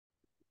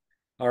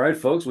All right,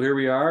 folks. Well, here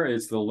we are.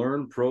 It's the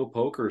Learn Pro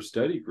Poker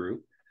study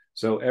group.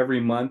 So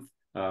every month,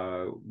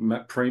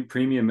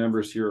 premium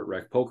members here at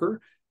Rec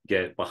Poker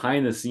get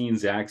behind the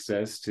scenes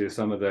access to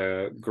some of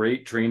the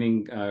great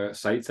training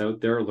sites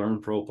out there: Learn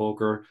Pro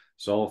Poker,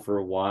 Solve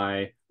for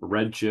Why,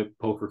 Redchip,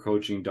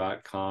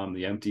 PokerCoaching.com,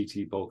 the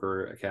MTT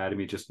Poker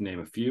Academy, just to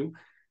name a few.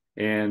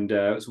 And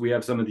so we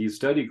have some of these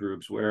study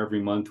groups where every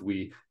month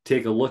we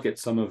take a look at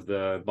some of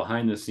the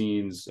behind the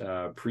scenes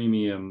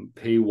premium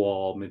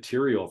paywall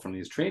material from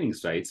these training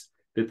sites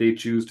that they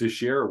choose to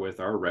share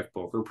with our Rec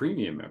Poker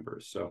premium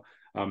members. So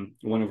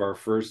one of our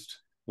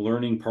first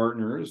learning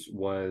partners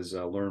was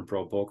Learn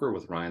Pro Poker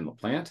with Ryan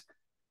LaPlante.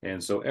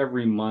 And so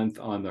every month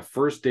on the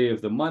first day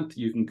of the month,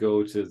 you can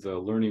go to the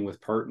Learning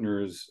with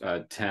Partners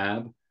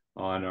tab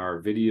on our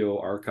video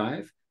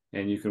archive,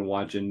 and you can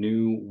watch a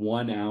new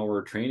 1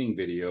 hour training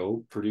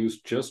video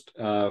produced just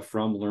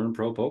from Learn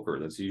Pro Poker.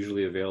 That's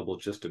usually available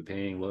just to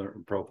paying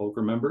Learn Pro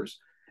Poker members,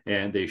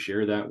 and they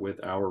share that with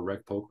our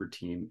Rec Poker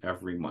team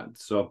every month.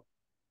 So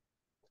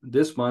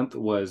this month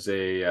was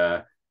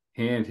a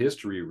hand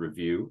history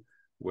review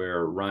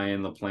where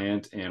Ryan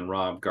LaPlante and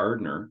Rob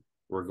Gardner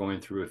were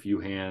going through a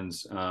few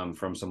hands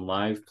from some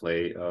live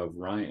play of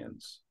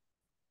Ryan's.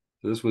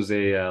 So this was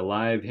a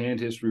live hand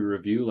history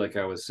review, like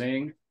I was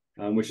saying,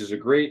 which is a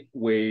great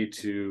way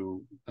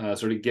to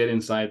sort of get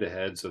inside the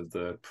heads of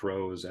the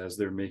pros as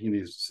they're making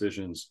these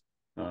decisions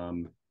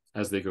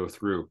as they go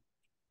through.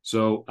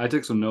 So I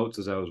took some notes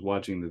as I was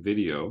watching the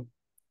video,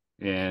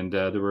 and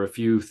there were a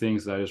few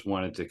things that I just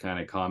wanted to kind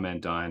of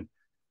comment on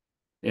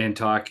and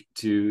talk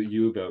to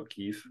you about,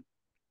 Keith.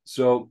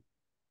 So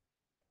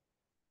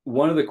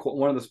one of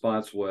the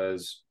spots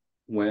was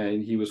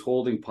when he was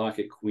holding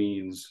pocket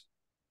queens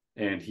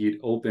and he'd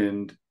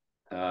opened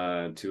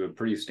to a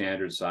pretty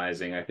standard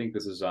sizing. I think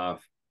this is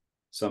off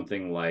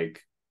something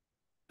like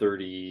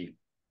 30,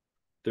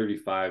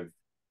 35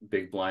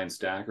 big blind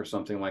stack or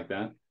something like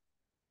that.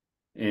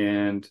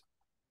 And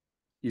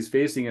he's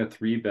facing a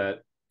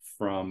 3-bet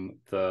from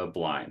the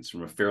blinds,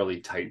 from a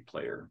fairly tight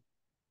player.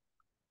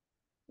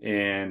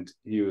 And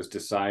he was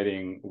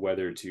deciding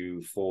whether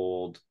to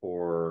fold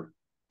or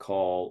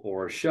call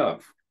or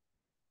shove.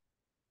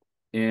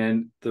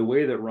 And the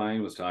way that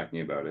Ryan was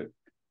talking about it,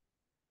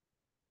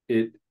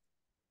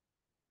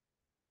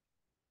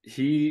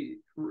 he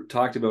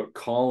talked about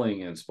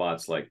calling in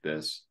spots like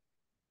this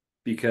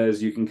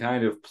because you can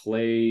kind of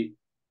play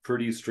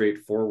pretty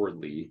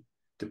straightforwardly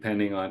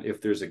depending on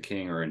if there's a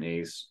king or an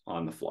ace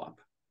on the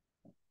flop.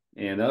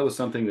 And that was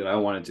something that I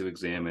wanted to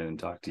examine and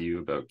talk to you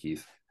about,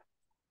 Keith.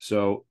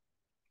 So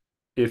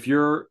if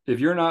you're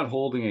not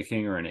holding a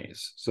king or an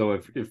ace, so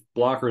if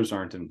blockers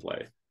aren't in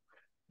play,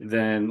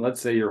 then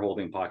let's say you're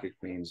holding pocket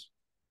queens,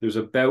 there's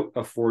about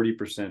a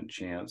 40%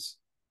 chance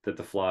that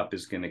the flop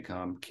is going to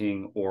come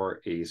king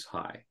or ace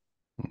high.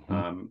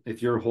 Mm-hmm.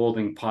 If you're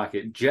holding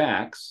pocket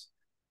jacks,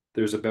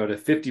 there's about a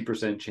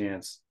 50%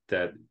 chance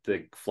that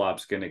the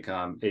flop's going to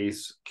come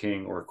ace,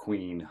 king, or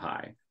queen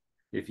high.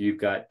 If you've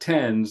got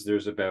tens,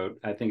 there's about,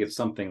 I think it's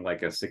something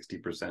like a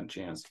 60%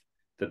 chance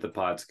that the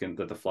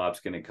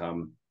flop's going to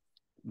come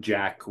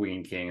jack,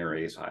 queen, king, or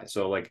ace high.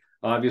 So like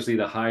obviously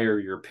the higher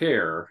your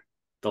pair,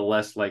 the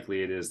less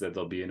likely it is that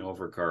there'll be an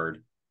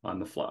overcard on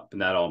the flop.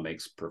 And that all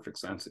makes perfect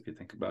sense if you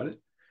think about it,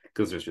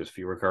 because there's just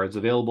fewer cards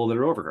available that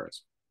are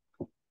overcards.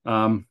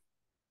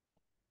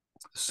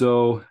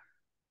 So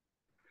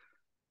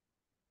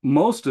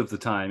most of the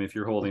time, if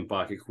you're holding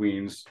pocket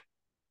queens,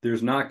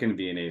 there's not going to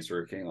be an ace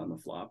or a king on the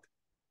flop.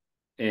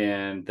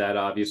 And that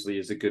obviously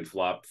is a good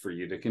flop for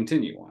you to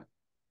continue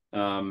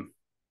on.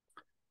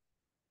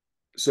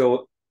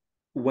 So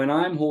when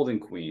I'm holding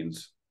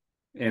queens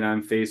and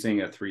I'm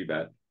facing a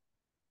 3-bet,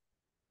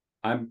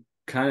 I'm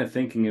kind of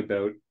thinking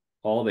about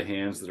all the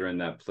hands that are in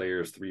that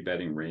player's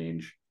 3-betting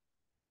range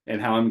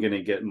and how I'm going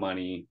to get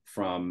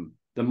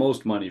the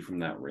most money from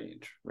that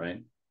range,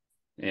 right?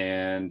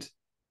 And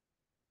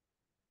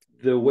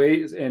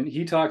and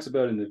he talks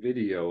about in the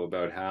video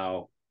about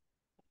how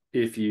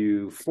if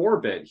you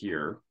 4-bet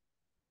here,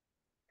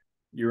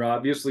 you're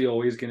obviously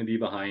always going to be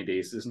behind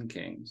aces and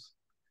kings,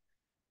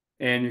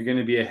 and you're going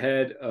to be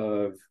ahead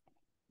of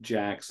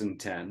jacks and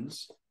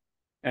tens,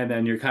 and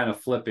then you're kind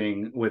of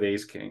flipping with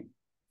ace king.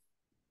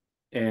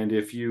 And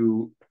if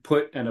you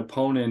put an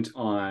opponent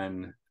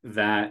on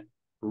that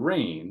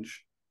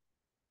range,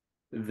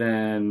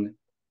 then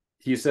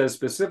he says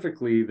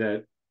specifically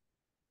that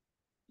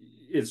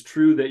it's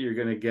true that you're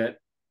going to get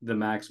the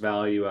max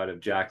value out of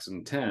jacks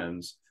and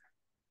tens,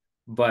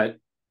 but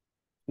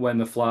when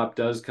the flop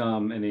does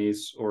come an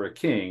ace or a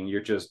king,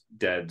 you're just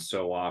dead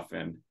so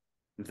often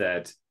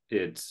that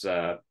it's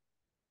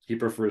he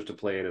prefers to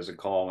play it as a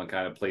call and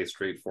kind of play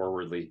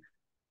straightforwardly.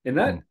 And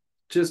that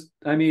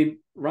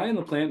Ryan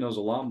LaPlante knows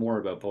a lot more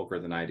about poker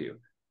than I do,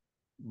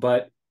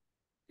 but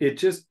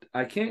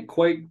I can't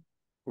quite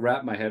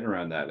wrap my head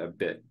around that a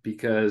bit,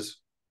 because,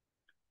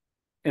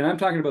 and I'm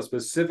talking about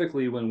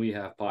specifically when we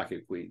have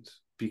pocket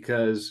queens,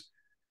 because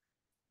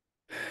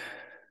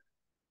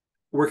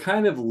we're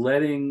kind of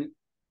letting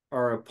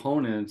our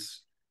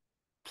opponents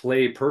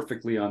play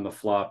perfectly on the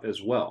flop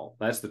as well.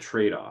 That's the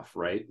trade-off,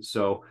 right?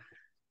 So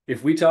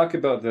if we talk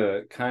about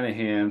the kind of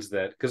hands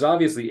that, because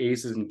obviously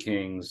aces and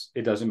kings,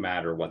 it doesn't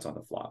matter what's on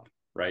the flop,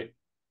 right?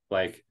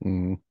 Like,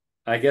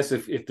 I guess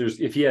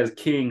if he has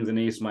kings, an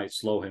ace might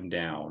slow him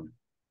down,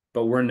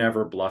 but we're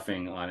never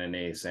bluffing on an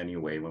ace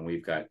anyway when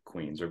we've got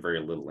queens, or very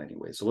little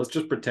anyway. So let's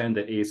just pretend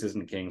that aces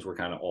and kings we're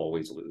kind of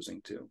always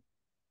losing to.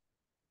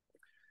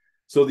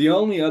 So the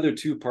only other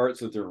two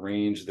parts of the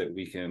range that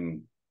we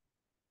can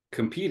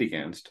compete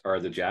against are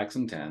the jacks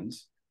and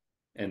tens,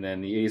 and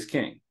then the ace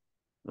king,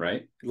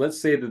 right?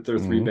 Let's say that they're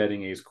three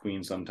betting ace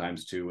queen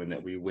sometimes too, and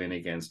that we win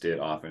against it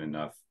often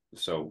enough.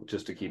 So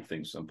just to keep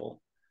things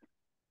simple.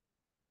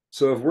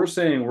 So if we're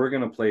saying we're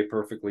going to play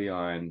perfectly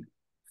on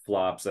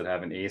flops that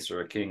have an ace or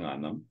a king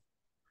on them,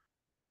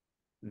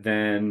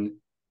 then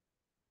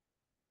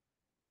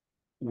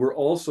we're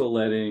also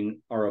letting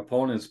our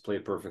opponents play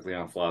perfectly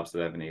on flops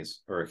that have an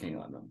ace or a king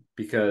on them,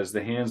 because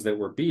the hands that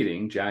we're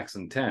beating, jacks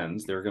and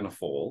tens, they're going to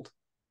fold.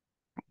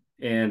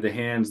 And the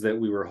hands that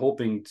we were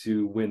hoping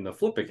to win the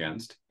flip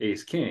against,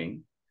 ace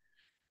king,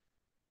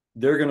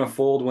 they're going to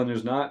fold when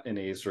there's not an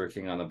ace or a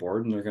king on the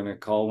board, and they're going to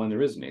call when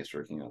there is an ace or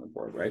a king on the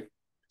board, right?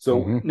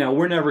 So now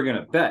we're never going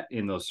to bet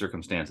in those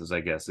circumstances,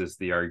 I guess, is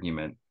the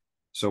argument.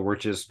 So we're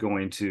just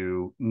going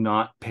to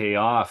not pay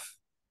off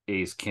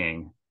ace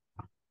king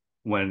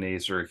when an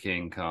ace or a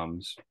king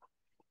comes.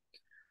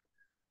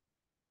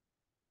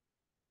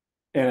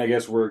 And I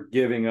guess we're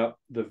giving up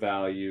the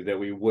value that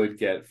we would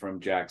get from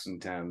jacks and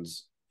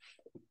tens,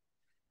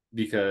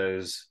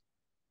 because,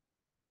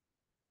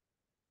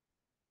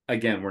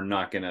 again, we're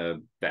not going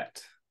to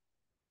bet.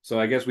 So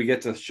I guess we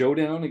get to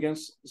showdown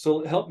against.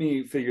 So help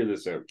me figure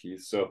this out,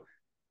 Keith. So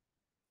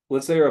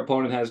let's say our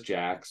opponent has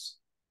jacks.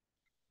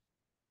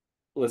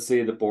 Let's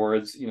say the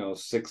board's,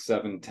 6,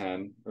 7,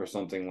 10 or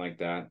something like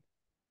that.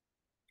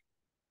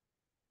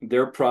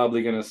 They're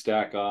probably going to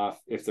stack off,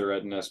 if they're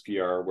at an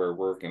SPR, where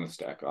we're going to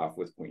stack off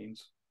with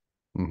queens.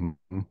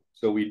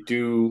 So we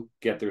do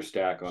get their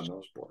stack on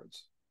those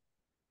boards.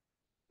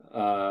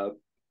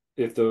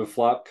 If the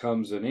flop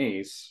comes an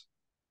ace,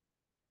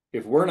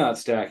 if we're not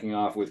stacking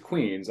off with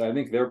queens, I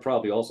think they're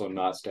probably also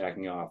not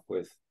stacking off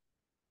with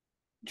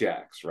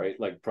jacks, right?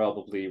 Like,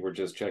 probably we're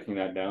just checking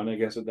that down, I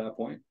guess, at that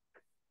point.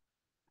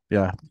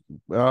 Yeah.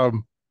 Yeah,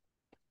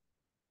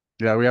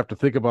 we have to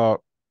think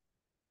about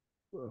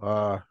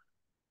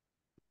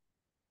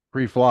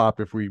pre-flop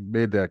if we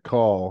made that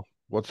call.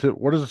 What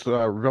is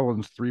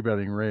Villain's three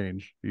betting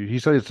range? He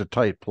said it's a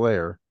tight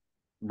player.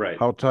 Right.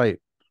 How tight?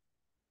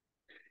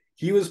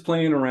 He was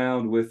playing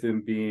around with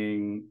him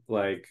being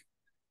like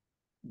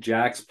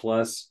jacks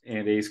plus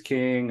and ace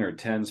king, or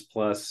tens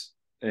plus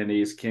and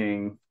ace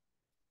king.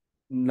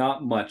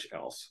 Not much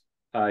else.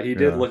 He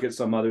did look at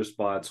some other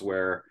spots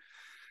where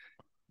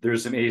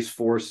there's some ace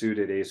 4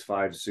 suited, ace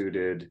 5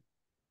 suited.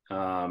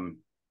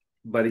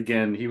 But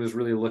again, he was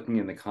really looking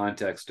in the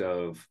context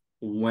of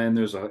when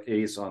there's an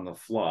ace on the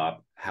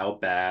flop, how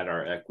bad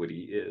our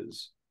equity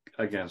is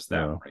against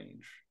that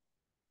range.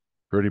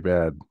 Pretty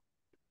bad.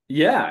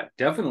 Yeah,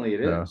 definitely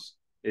it is.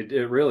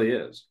 It really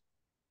is.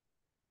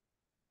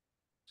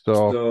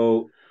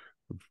 So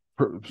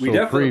we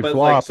definitely, but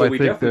pre-flop, I we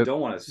think definitely that don't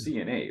want to see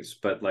an ace.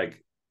 But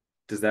like,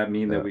 does that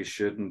mean that we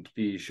shouldn't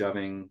be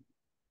shoving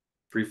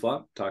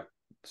pre-flop?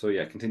 So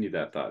yeah, continue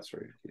that thought.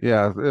 Sorry.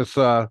 Yeah, it's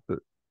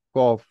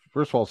well,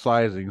 first of all,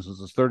 sizing,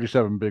 since it's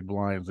 37 big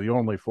blinds, the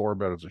only four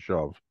bet is a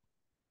shove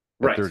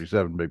at Right.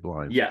 37 big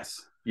blinds. Yes.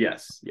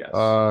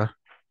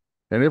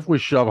 And if we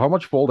shove, how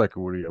much fold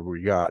equity have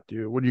we got?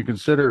 When you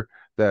consider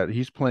that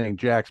he's playing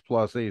jacks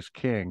plus ace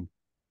king,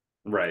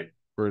 right,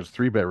 for his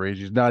three bet range,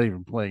 he's not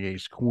even playing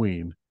ace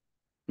queen.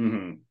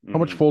 Mm-hmm. How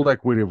much fold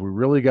equity have we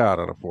really got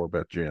on a four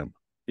bet jam?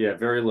 Yeah,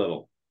 very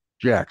little.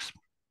 Jacks.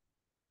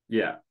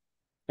 Yeah.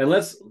 And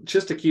let's,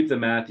 just to keep the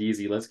math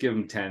easy, let's give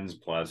him tens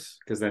plus,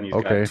 because then he's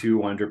got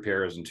 2 under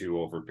pairs and 2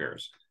 over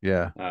pairs.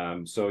 Yeah.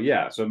 So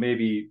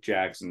maybe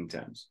jacks and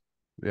tens.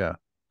 Yeah.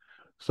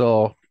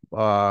 So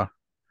the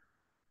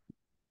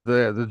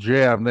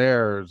jam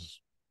there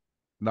is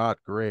not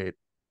great,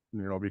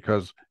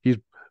 because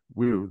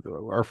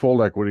our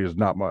fold equity is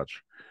not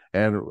much.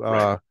 And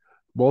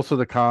most of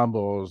the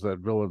combos that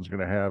Villain's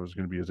gonna have is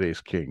gonna be his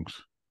ace kings.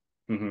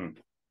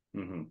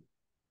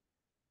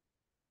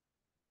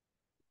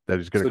 That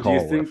he's gonna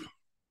call with.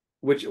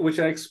 Which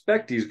I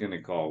expect he's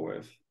gonna call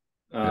with.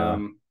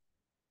 Yeah.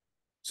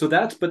 So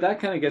that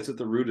kind of gets at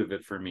the root of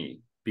it for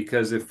me,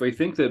 because if we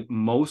think that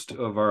most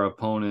of our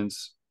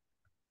opponents'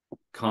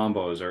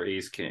 combos are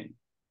ace king,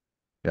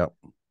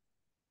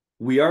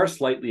 we are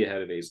slightly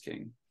ahead of ace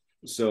king.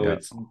 So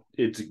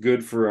it's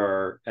good for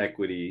our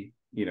equity.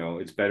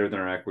 It's better than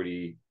our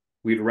equity.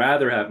 We'd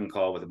rather have him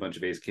call with a bunch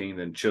of ace king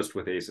than just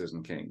with aces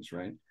and kings,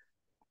 right?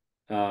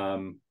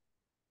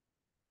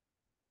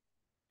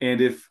 And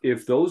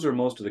if those are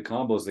most of the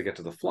combos that get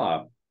to the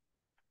flop,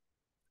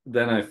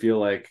 then I feel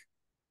like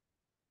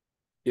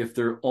if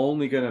they're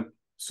only gonna,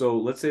 so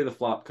let's say the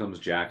flop comes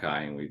jack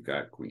high and we've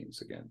got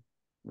queens again,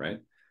 right?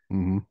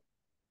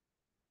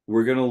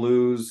 We're gonna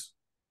lose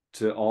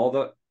to all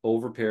the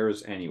over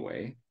pairs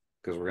anyway,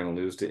 because we're going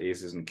to lose to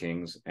aces and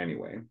kings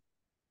anyway.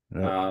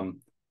 Yep.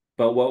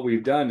 But what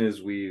we've done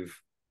is we've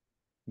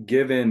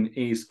given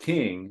ace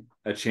king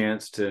a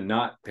chance to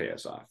not pay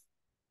us off.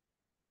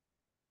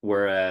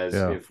 Whereas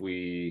Yeah. if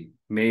we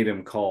made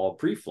him call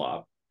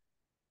pre-flop,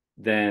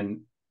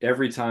 then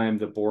every time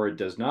the board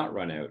does not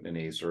run out an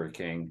ace or a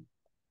king,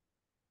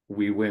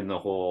 we win the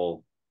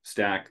whole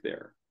stack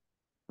there,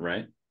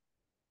 right?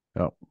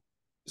 Yep.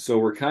 So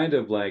we're kind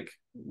of like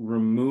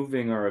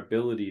removing our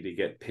ability to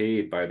get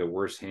paid by the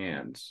worst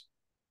hands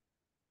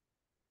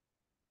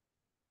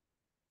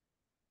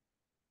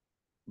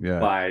Yeah.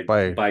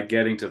 by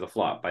getting to the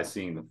flop, by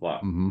seeing the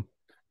flop. Mm-hmm.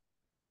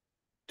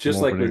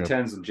 Just like with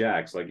tens and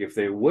jacks, like if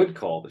they would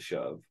call the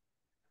shove,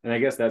 and I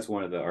guess that's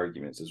one of the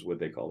arguments is would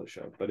they call the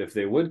shove? But if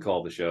they would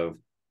call the shove,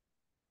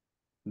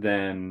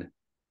 then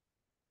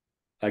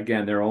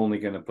again, they're only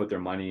going to put their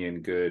money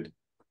in good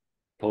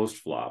post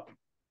flop.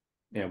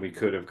 And we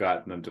could have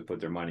gotten them to put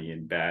their money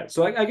in bad.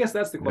 So I guess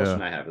that's the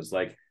question I have is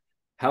like,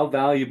 how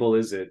valuable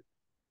is it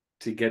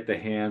to get the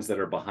hands that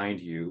are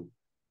behind you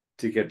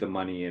to get the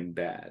money in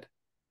bad?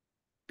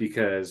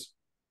 Because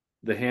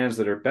the hands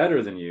that are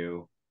better than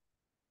you,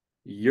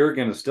 you're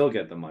going to still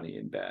get the money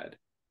in bad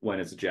when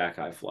it's a jack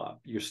high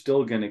flop. You're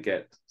still going to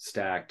get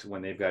stacked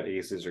when they've got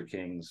aces or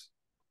kings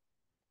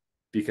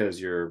because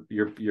you're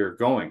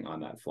going on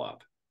that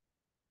flop,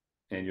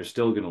 and you're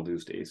still going to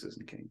lose to aces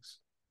and kings.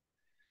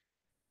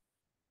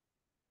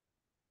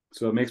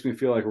 So it makes me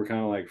feel like we're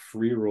kind of like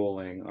free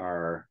rolling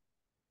our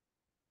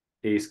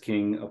ace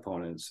king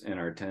opponents and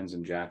our tens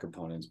and jack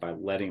opponents by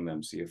letting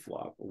them see a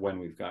flop when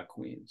we've got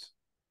queens.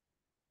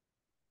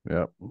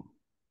 Yep.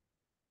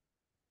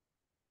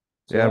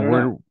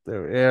 So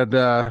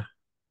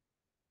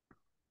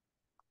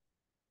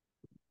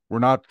we're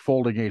not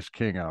folding ace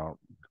king out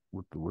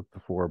with the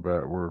four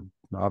bet. We're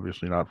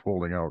obviously not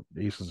folding out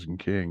aces and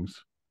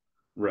kings.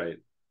 Right.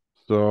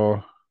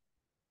 So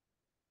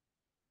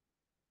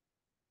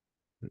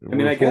I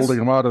mean, we're folding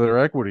them out of their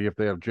equity if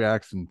they have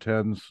jacks and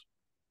tens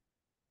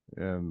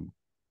and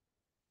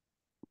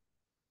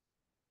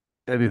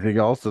anything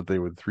else that they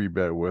would three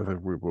bet with if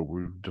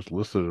we just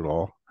listed it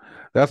all.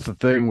 That's the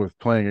thing with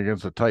playing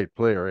against a tight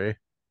player, eh?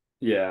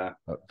 Yeah.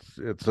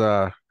 It's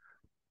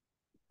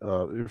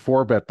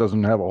four bet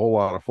doesn't have a whole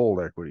lot of fold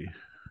equity.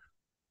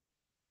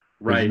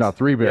 Right. He's not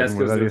three betting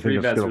with because the anything three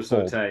that's bets going are to so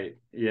fold. tight.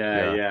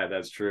 Yeah,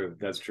 that's true.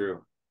 That's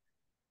true.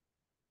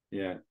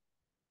 Yeah.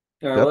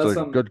 That's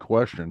a good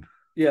question.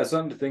 Yeah,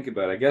 something to think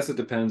about. I guess it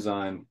depends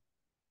on,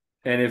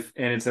 and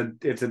it's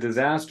a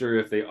disaster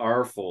if they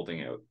are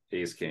folding out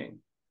ace king.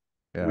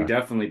 Yeah. We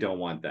definitely don't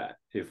want that.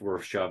 If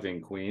we're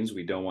shoving queens,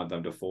 we don't want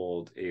them to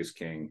fold ace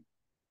king.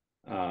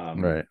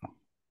 Right.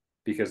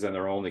 Because then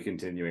they're only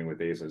continuing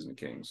with aces and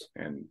kings,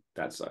 and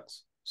that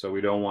sucks. So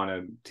we don't want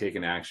to take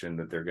an action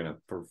that they're going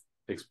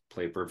to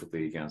play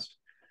perfectly against.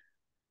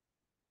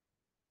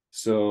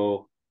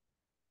 So,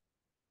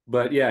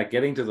 but yeah,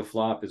 getting to the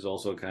flop is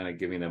also kind of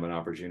giving them an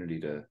opportunity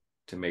to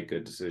make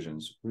good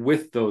decisions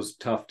with those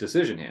tough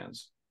decision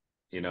hands.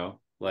 You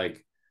know,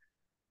 like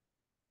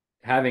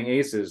having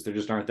aces, there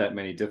just aren't that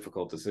many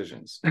difficult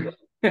decisions.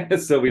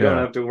 So we don't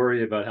have to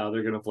worry about how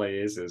they're going to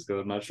play aces,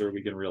 because I'm not sure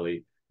we can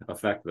really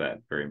affect that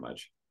very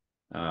much.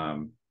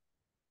 And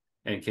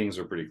kings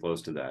are pretty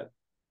close to that.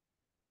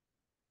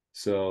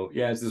 So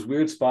yeah, it's this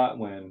weird spot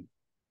when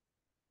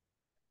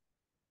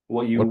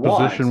what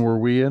position were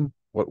we in?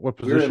 What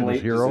position we're in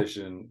is hero?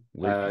 Position.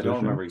 I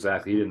don't remember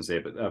exactly. He didn't say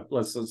it, but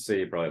let's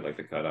say probably like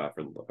the cutoff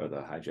or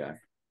the hijack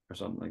or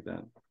something like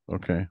that.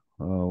 Okay.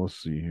 Let's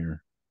see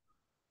here.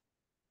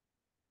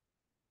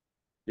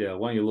 Yeah,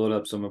 why don't you load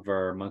up some of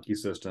our Monkey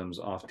Systems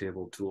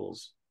off-table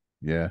tools?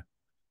 Yeah.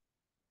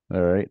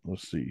 All right.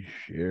 Let's see.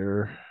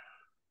 Share.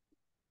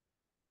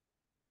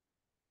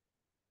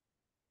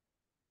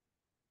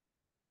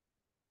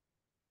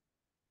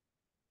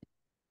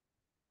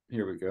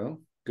 Here we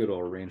go. Good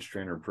old Range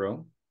Trainer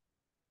Pro.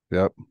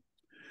 Yep.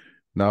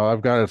 Now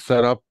I've got it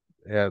set up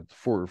at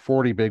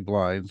 40 big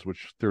blinds,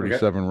 which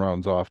 37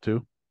 rounds off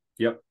to.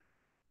 Yep.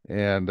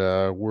 And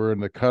we're in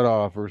the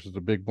cutoff versus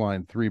the big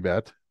blind three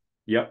bet.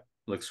 Yep.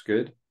 Looks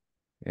good.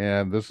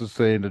 And this is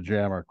saying to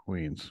jam our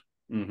queens.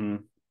 Mm-hmm.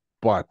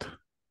 But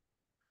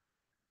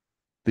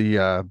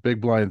the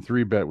big blind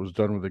three bet was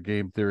done with a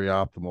game theory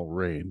optimal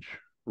range.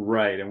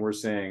 Right. And we're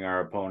saying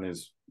our opponent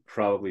is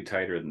probably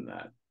tighter than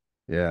that.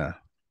 Yeah.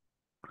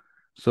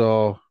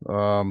 So,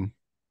 why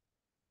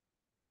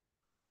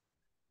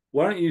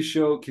don't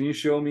you can you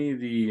show me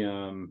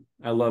the,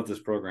 I love this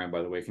program,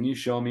 by the way. Can you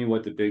show me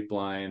what the big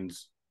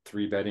blind's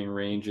three betting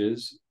range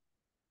is?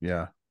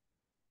 Yeah.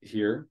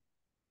 Here.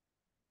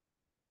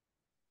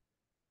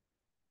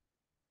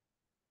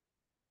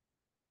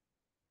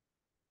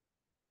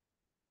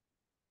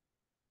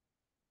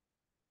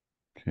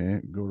 Okay,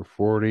 go to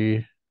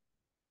 40.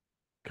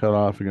 Cut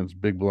off against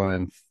big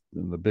blind.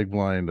 And the big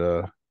blind.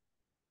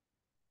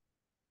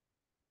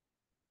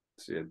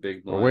 See a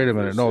big blind. Oh, wait a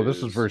minute. No,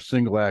 this is for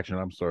single action.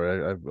 I'm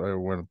sorry. I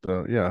went.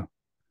 Yeah.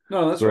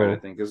 No, that's right. I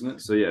think, isn't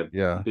it? So yeah.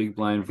 Yeah. Big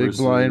blind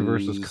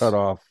versus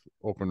cutoff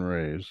open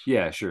raise.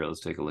 Yeah, sure. Let's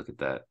take a look at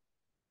that.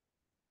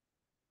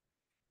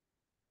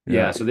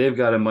 Yeah, Yeah, so they've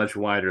got a much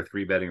wider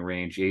three betting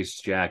range, ace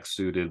jack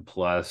suited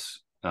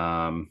plus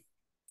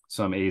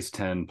some ace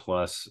 10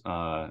 plus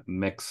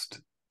mixed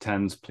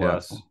tens yeah,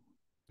 plus,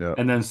 yeah,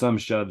 and then some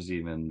shoves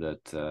even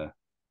that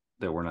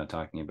we're not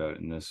talking about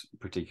in this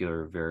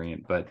particular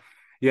variant. But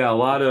yeah, a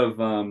lot of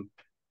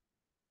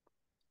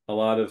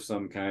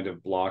some kind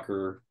of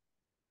blocker.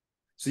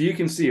 So you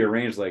can see a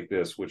range like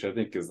this, which I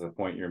think is the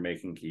point you're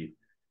making, Keith,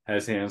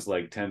 has hands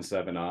like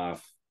 10-7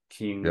 off, yeah,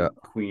 king,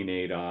 queen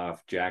 8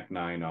 off, jack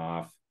 9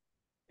 off,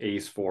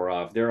 ace 4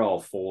 off. They're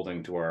all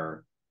folding to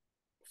our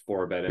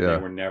 4 bet, and they yeah,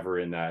 were never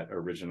in that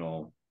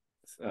original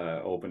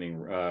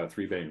opening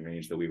 3 betting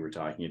range that we were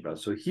talking about.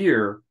 So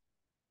here,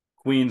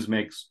 queens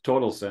makes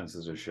total sense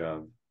as a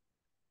shove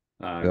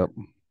yep.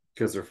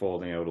 because they're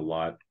folding out a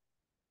lot.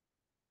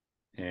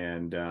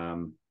 And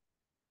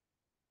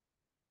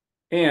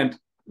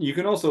you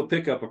can also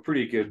pick up a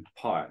pretty good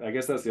pot. I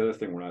guess that's the other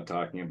thing we're not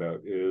talking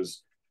about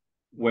is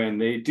when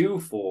they do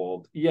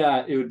fold.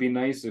 Yeah, it would be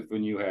nice if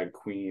when you had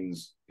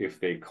queens, if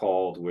they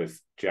called with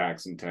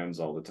jacks and tens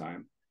all the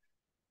time.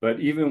 But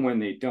even when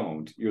they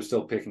don't, you're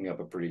still picking up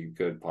a pretty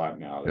good pot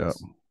now. Yeah,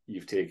 That's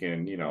you've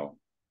taken,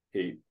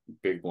 8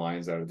 big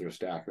blinds out of their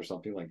stack or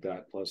something like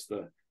that, plus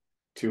the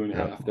two and a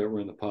yeah, half that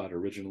were in the pot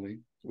originally,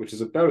 which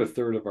is about a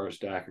third of our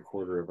stack, a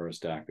quarter of our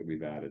stack that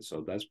we've added.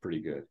 So that's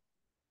pretty good.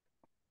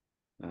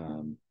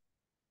 Um,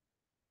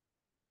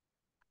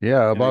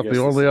 yeah. and I About the guess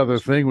the only same other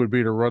is true. thing would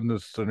be to run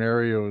this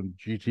scenario in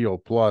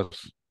GTO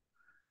plus,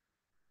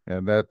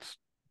 and that's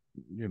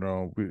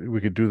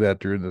we could do that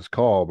during this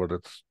call, but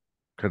it's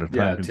kind of time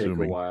Yeah, take a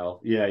consuming. while.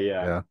 Yeah,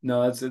 yeah. Yeah,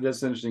 No, that's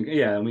interesting.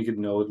 Yeah, and we could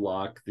node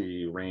lock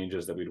the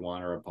ranges that we'd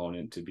want our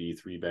opponent to be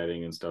 3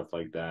 betting and stuff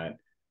like that.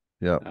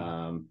 yeah,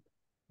 Um,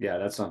 yeah,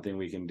 that's something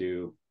we can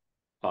do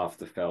off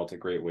the felt. A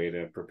great way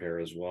to prepare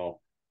as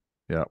well.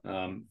 yeah,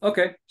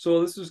 Okay,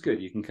 so this is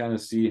good. You can kind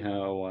of see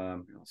how.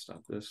 I'll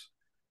stop this.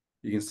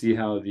 You can see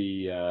how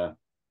the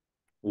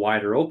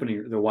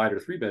wider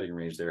 3 betting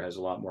range there has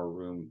a lot more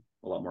room,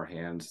 a lot more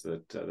hands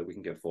that we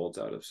can get folds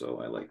out of.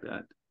 So I like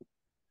that.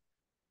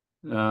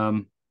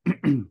 Um,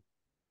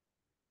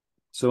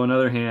 so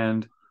another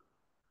hand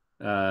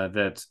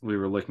that we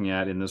were looking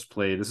at in this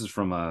play. This is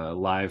from a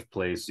live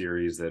play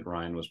series that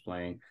Ryan was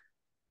playing.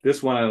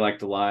 This one I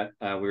liked a lot.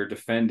 We were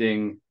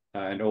defending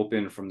an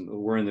open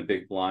we're in the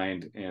big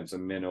blind, and it's a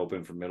min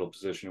open from middle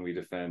position. We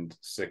defend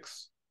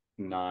 6-9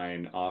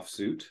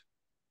 offsuit,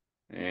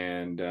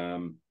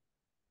 and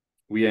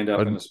we end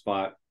up in a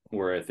spot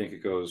where I think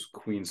it goes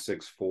queen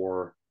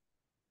 6-4.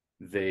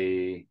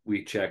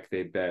 We check,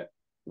 they bet,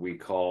 we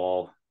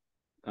call.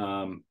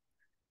 And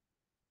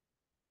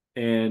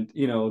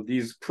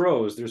these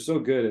pros, they're so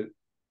good at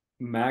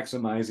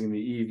maximizing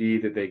the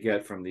EV that they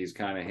get from these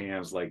kind of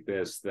hands like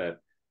this, that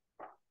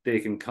they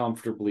can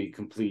comfortably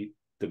complete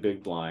the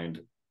big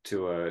blind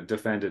to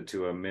defend it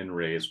to a min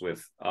raise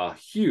with a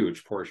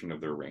huge portion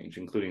of their range,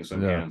 including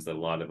some yeah, hands that a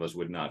lot of us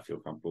would not feel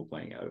comfortable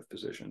playing out of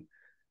position,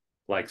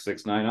 like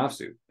 6-9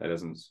 offsuit. That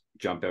doesn't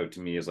jump out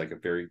to me as like a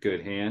very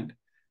good hand,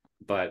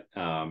 but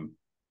yeah,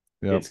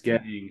 it's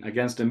getting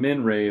against a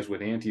min raise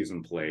with antes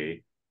in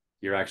play.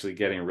 You're actually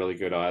getting really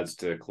good odds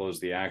to close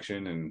the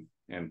action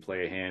and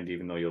play a hand,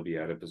 even though you'll be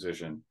out of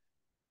position.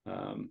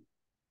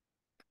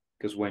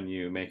 Because when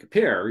you make a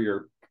pair,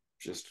 you're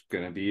just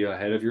going to be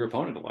ahead of your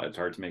opponent a lot. It's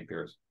hard to make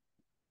pairs.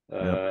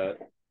 yeah.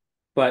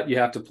 But you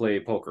have to play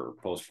poker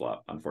post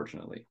flop,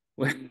 unfortunately.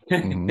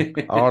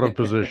 Out of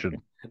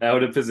position.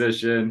 Out of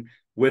position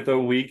with a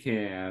weak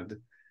hand.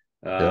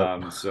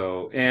 Yep.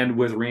 And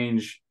with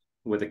range,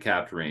 with a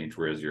capped range,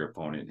 whereas your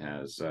opponent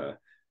has an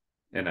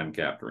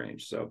uncapped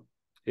range. So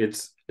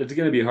it's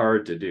going to be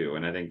hard to do.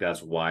 And I think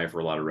that's why for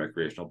a lot of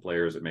recreational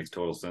players, it makes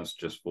total sense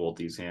to just fold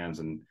these hands,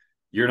 and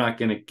you're not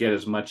going to get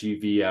as much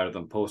EV out of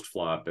them post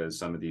flop as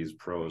some of these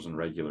pros and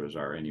regulars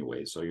are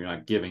anyway. So you're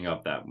not giving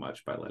up that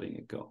much by letting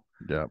it go.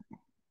 Yeah.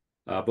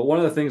 But one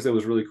of the things that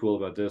was really cool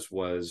about this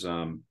was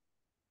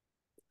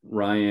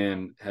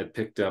Ryan had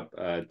picked up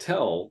a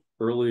tell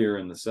earlier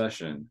in the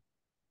session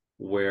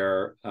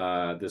where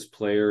this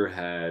player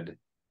had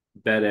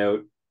bet out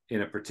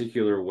in a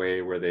particular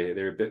way where they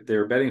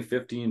were betting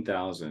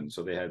 15,000,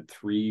 so they had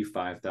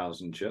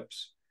 5,000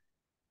 chips,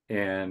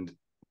 and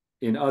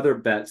in other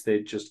bets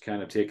they'd just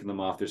kind of taken them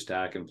off their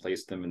stack and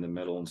placed them in the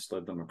middle and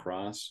slid them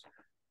across.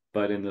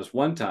 But in this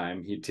one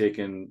time, he'd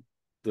taken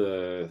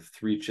the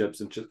 3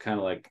 chips and just kind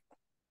of like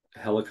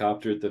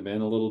helicoptered them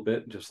in a little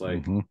bit, just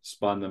like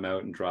spun them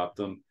out and dropped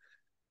them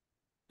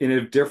in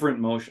a different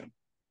motion.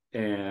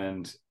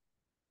 And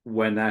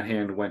when that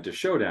hand went to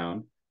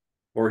showdown,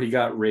 or he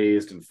got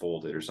raised and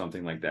folded or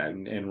something like that,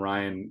 and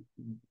Ryan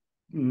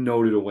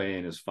noted away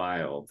in his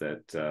file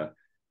that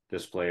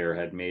this player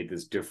had made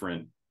this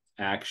different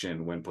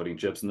action when putting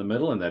chips in the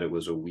middle, and that it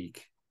was a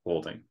weak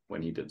holding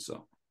when he did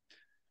so.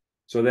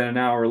 So then an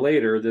hour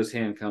later, this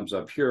hand comes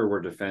up here.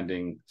 We're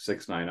defending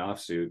 6-9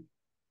 offsuit,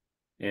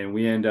 and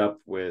we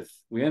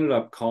ended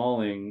up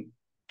calling,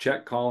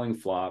 check calling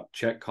flop,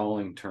 check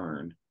calling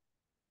turn.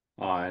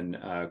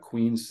 on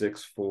Queen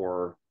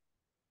 6-4,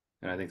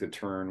 and I think the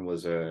turn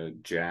was a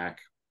jack,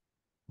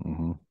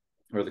 Mm-hmm.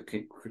 or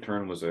the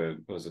turn was a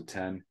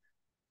 10.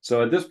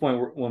 So at this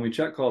point, when we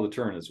check call the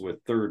turn, it's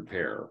with third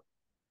pair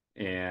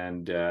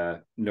and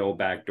no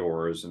back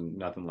doors and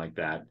nothing like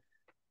that.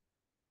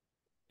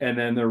 And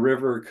then the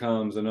river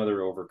comes another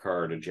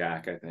overcard, a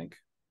jack, I think.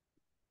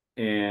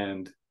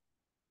 And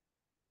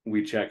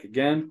we check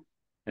again,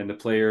 and the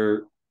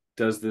player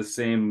does the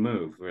same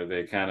move where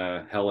they kind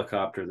of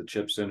helicopter the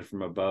chips in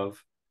from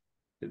above.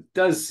 It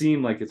does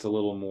seem like it's a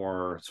little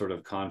more sort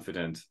of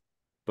confident,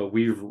 but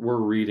we're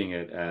reading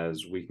it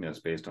as weakness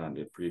based on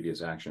the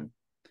previous action.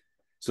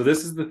 So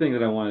this is the thing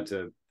that I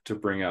wanted to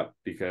bring up,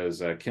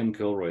 because Kim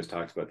Kilroy's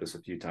talked about this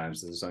a few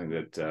times. This is something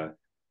that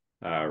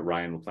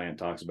Ryan LaPlante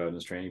talks about in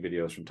his training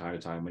videos from time to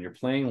time. When you're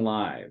playing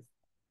live,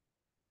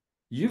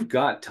 you've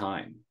got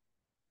time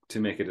to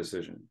make a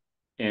decision,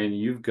 and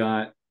you've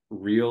got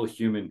real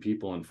human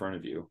people in front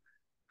of you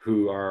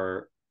who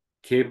are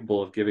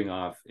capable of giving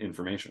off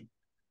information.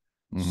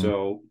 Mm-hmm.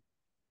 So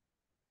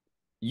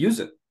use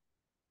it,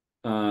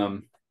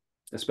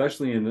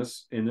 especially in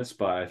this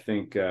spot. I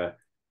think I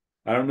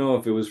don't know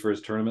if it was for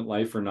his tournament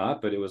life or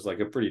not, but it was like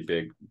a pretty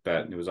big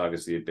bet, and it was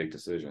obviously a big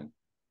decision.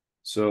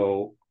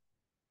 So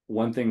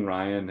one thing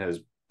Ryan has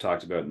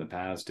talked about in the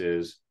past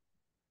is,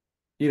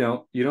 you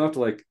don't have to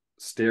like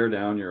stare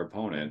down your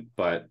opponent,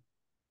 but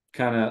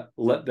kind of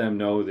let them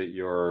know that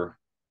you're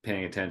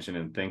paying attention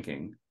and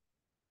thinking,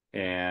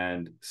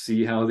 and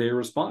see how they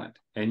respond.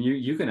 And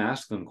you can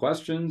ask them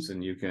questions,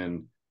 and you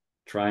can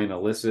try and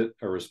elicit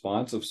a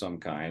response of some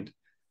kind.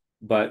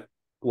 But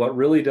what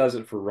really does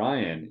it for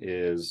Ryan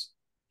is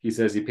he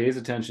says he pays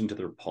attention to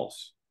their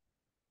pulse,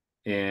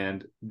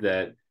 and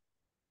that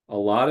a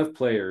lot of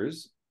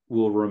players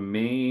will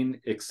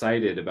remain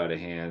excited about a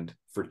hand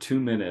for 2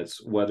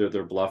 minutes, whether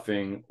they're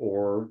bluffing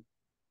or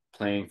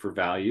playing for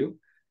value.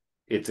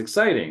 It's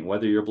exciting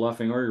whether you're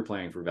bluffing or you're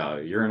playing for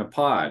value. You're in a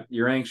pod,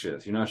 you're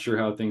anxious, you're not sure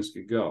how things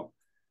could go.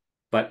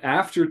 But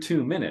after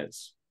 2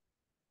 minutes,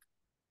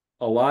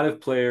 a lot of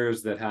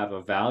players that have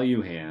a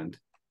value hand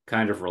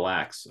kind of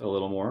relax a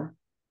little more,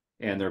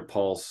 and their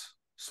pulse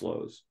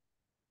slows.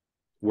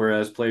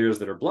 Whereas players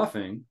that are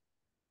bluffing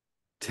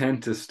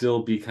tend to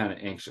still be kind of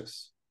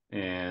anxious,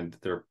 and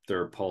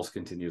their pulse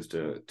continues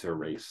to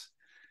race.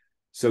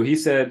 So he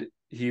said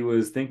he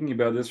was thinking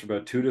about this for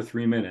about 2 to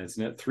 3 minutes,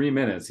 and at 3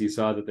 minutes he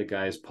saw that the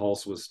guy's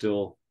pulse was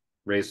still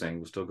racing,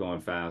 was still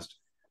going fast.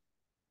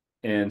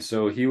 And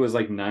so he was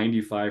like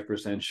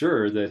 95%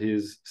 sure that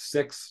his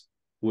 6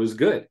 was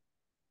good.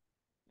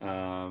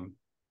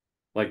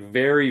 Like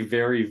very,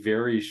 very,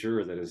 very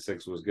sure that his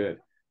 6 was good.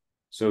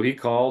 So he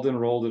called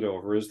and rolled it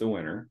over as the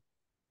winner.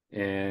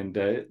 And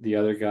the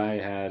other guy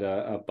had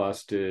a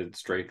busted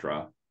straight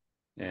draw.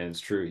 And it's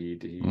true,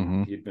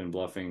 Mm-hmm. he'd been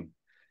bluffing.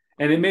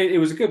 And it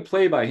was a good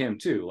play by him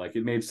too. Like,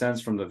 it made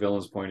sense from the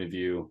villain's point of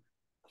view.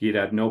 He'd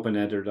had an open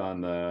entered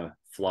on the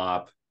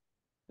flop,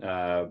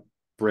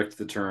 bricked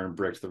the turn,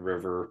 bricked the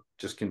river,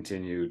 just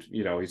continued.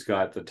 He's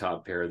got the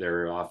top pair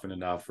there often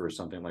enough or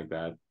something like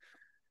that.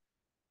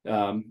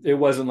 It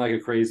wasn't like a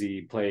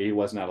crazy play. He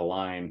wasn't out of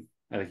line.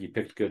 I think he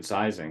picked good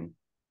sizing.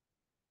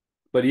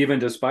 But even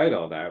despite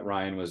all that,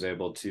 Ryan was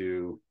able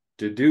to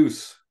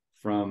deduce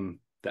from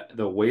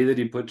the way that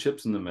he put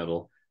chips in the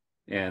middle,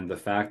 and the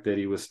fact that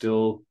he was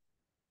still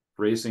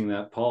racing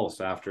that pulse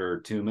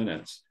after 2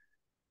 minutes.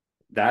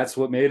 That's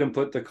what made him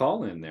put the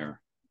call in there.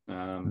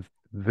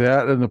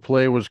 That and the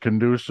play was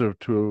conducive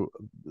to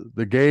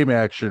the game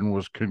action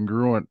was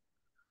congruent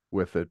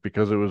with it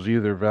because it was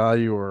either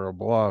value or a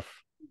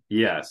bluff.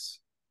 Yes.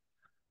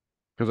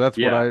 Because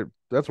Yeah.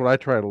 that's what I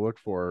try to look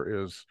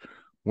for is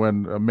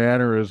when a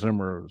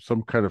mannerism or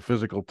some kind of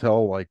physical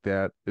tell like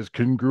that is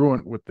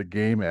congruent with the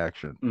game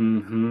action.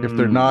 If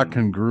they're not Mm-hmm.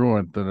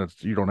 congruent, then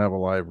you don't have a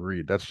live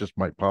read. That's just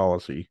my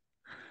policy.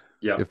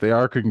 Yep. If they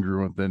are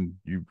congruent, then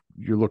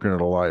you're looking at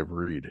a live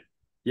read.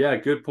 Yeah,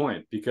 good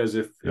point. Because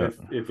if Yeah.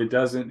 if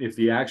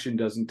the action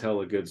doesn't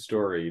tell a good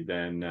story,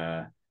 then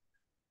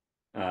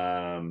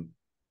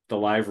the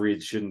live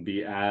reads shouldn't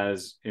be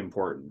as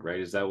important, right?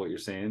 Is that what you're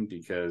saying?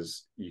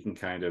 Because you can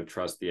kind of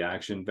trust the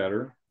action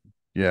better.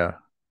 Yeah.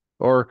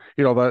 Or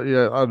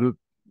that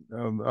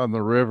on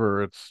the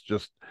river, it's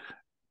just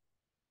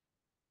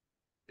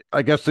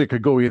I guess it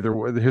could go either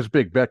way. His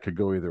big bet could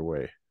go either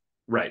way.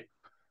 Right.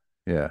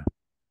 Yeah.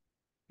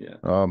 Yeah.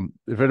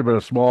 If it had been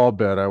a small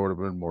bet, I would have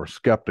been more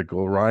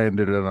skeptical. Ryan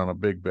did it on a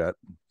big bet,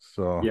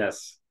 so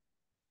Yes.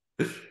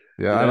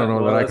 yeah, I don't Yeah. know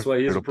that Well, I that's could why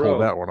he's a have pulled pro.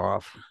 that one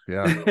off.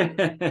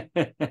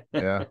 Yeah,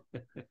 yeah,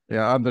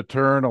 yeah. On the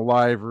turn, a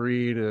live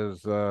read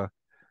is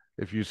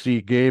if you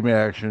see game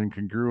action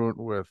congruent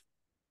with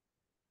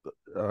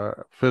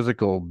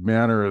physical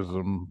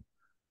mannerism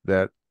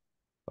that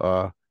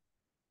uh,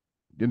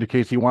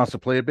 indicates he wants to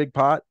play a big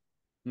pot,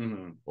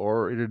 Mhm.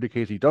 or it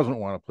indicates he doesn't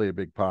want to play a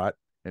big pot,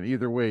 and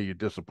either way, you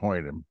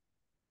disappoint him.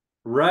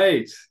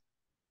 Right.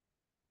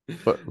 Yeah,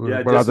 But on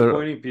the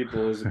disappointing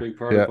people is a big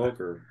part of yeah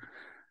poker.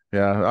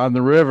 yeah on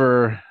the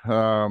river,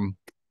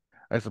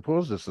 I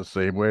suppose it's the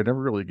same way. I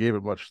never really gave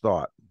it much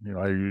thought.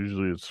 I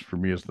usually it's for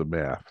me it's the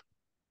math.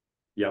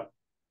 Yep.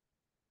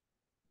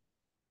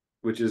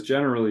 Which is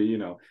generally,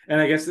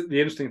 and I guess the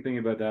interesting thing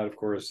about that, of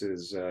course,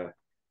 is, the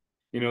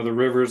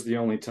river is the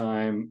only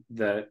time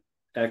that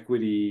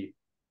equity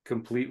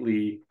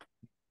completely,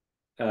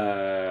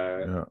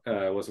 Yeah,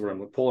 what's the word,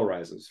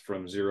 polarizes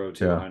from 0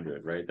 to yeah,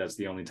 100, right? That's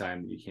the only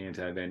time that you can't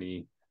have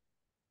any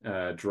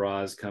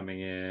draws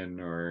coming in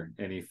or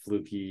any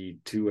fluky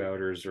two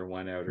outers or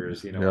one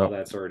outers. yeah, All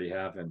that's already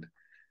happened.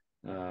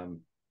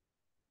 Um,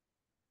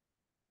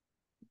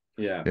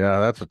 yeah, yeah.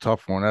 That's a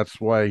tough one. That's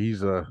why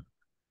he's a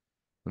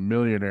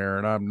millionaire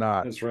and I'm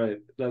not. that's right.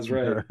 That's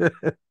right.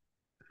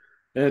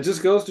 And it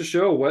just goes to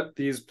show what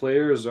these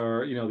players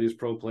are, these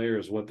pro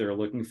players, what they're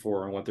looking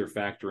for and what they're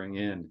factoring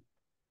in.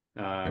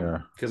 Yeah,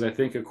 Because I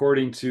think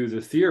according to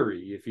the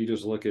theory, if you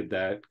just look at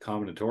that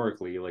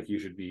combinatorically, like you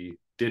should be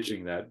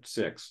ditching that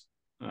six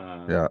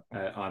yeah,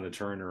 on the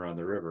turn or on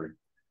the river.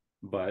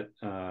 But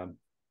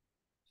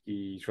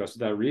he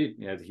trusted that read.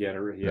 He had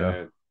yeah,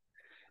 a,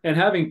 and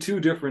having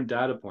two different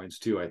data points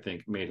too, I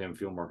think made him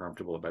feel more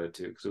comfortable about it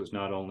too, because it was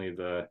not only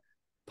the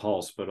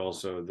pulse but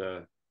also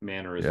the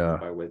mannerism yeah,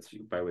 by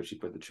which he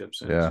put the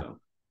chips in. yeah. So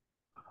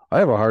I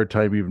have a hard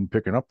time even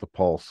picking up the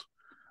pulse.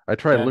 I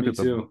try to yeah, look me at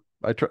the too.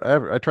 I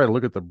try to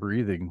look at the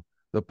breathing.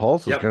 The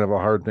pulse is kind Yep. of a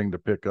hard thing to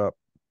pick up.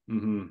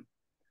 Mm-hmm.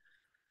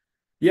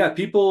 Yeah,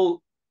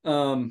 people.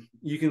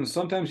 You can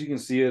sometimes you can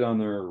see it on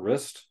their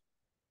wrist.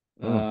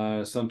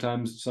 Oh,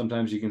 Sometimes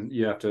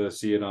you have to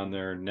see it on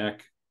their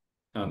neck,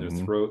 on their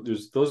mm-hmm, throat.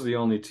 Those are the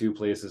only two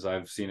places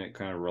I've seen it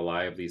kind of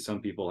reliably.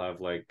 Some people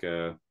have like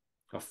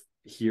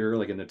here,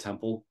 like in the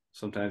temple.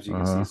 Sometimes you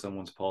can see uh-huh,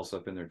 someone's pulse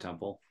up in their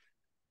temple.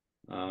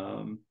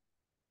 Um,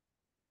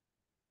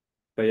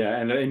 but yeah,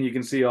 and you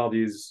can see all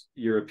these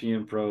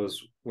European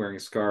pros wearing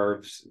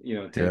scarves,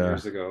 10 yeah,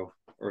 years ago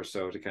or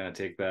so to kind of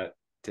take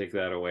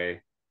that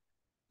away.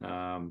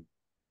 Um,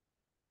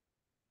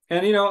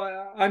 and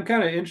I'm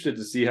kind of interested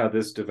to see how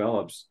this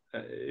develops.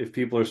 If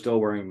people are still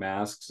wearing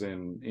masks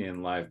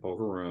in live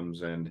poker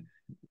rooms and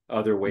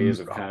other ways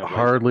of kind of like,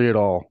 hardly at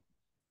all.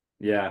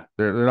 yeah.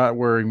 They're not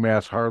wearing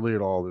masks hardly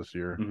at all this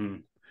year. Mm-hmm.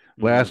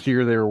 Mm-hmm. Last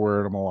year they were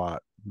wearing them a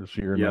lot. This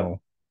year, Yep.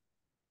 no.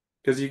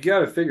 Because you got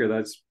to figure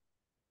that's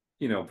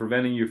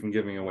preventing you from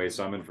giving away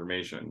some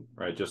information,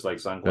 right? Just like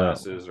Yeah,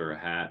 sunglasses or a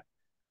hat.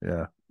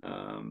 yeah,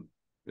 Um,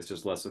 it's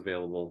just less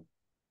available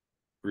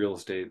real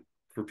estate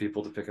for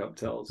people to pick up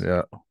tells.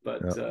 yeah,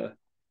 But yeah,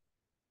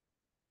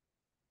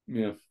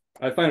 yeah,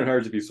 I find it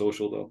hard to be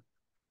social though.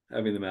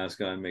 Having the mask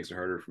on makes it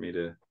harder for me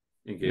to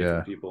engage with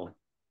yeah. people,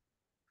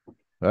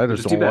 I which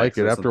just is too don't bad like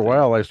because it. that's After a something.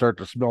 while, I start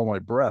to smell my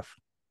breath.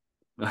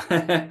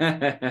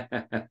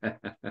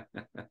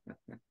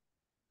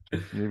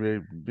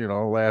 Maybe,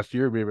 last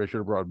year, maybe I should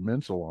have brought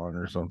mints along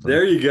or something.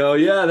 There you go.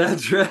 Yeah,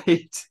 that's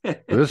right.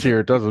 This year,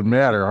 it doesn't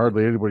matter.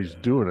 Hardly anybody's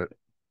doing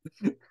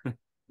it.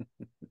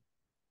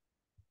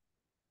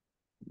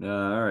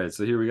 All right.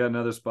 So here we got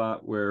another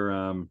spot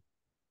where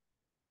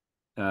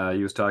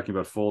he was talking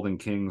about folding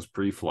kings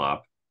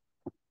pre-flop.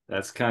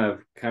 That's kind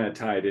of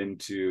tied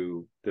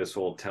into this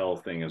whole tell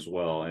thing as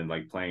well, and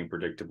like playing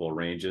predictable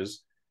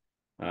ranges.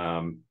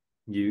 Um,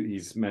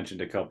 he's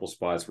mentioned a couple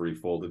spots where he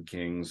folded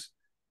kings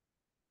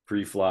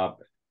pre-flop,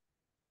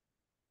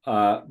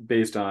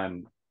 based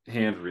on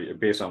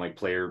based on like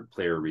player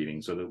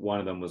reading. So that one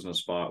of them was in a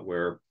spot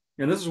where,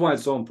 and this is why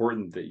it's so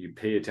important that you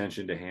pay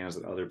attention to hands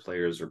that other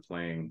players are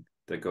playing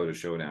that go to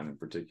showdown in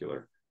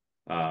particular.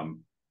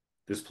 Um,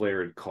 this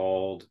player had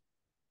called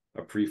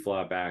a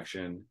pre-flop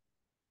action,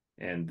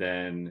 and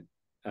then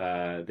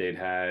they'd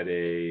had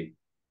a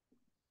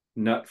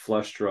nut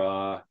flush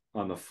draw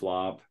on the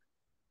flop,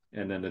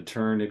 and then the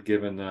turn had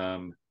given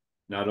them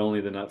not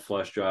only the nut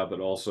flush draw but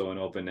also an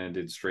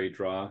open-ended straight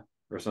draw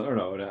or something, or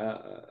no,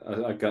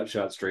 a gut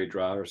shot straight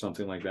draw or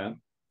something like that.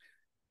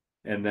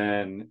 And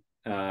then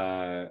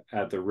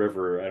at the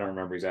river, I don't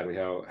remember exactly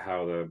how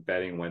the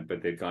betting went,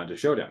 but they'd gone to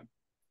showdown,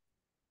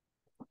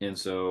 and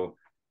so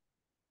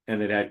and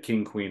they'd had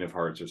king queen of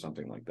hearts or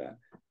something like that,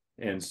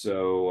 and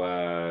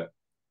so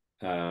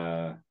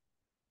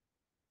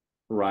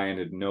Ryan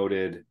had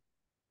noted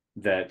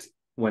that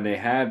when they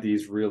had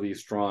these really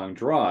strong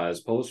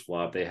draws post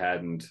flop, they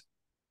hadn't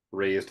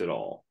raised at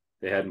all.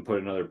 They hadn't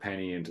put another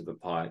penny into the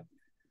pot,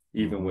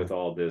 even Mm-hmm. with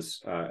all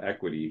this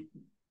equity.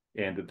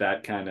 And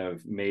that kind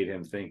of made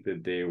him think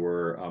that they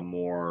were a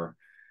more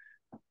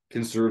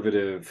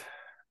conservative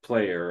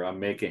player, a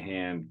make a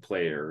hand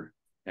player,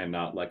 and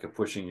not like a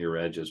pushing your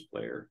edges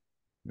player.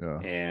 Yeah,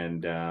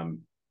 And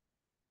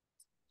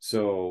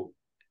so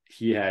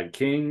he had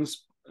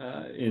kings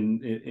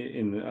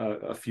in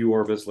a few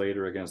orbits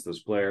later against this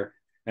player,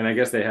 and I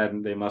guess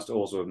they must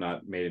also have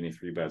not made any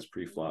three bets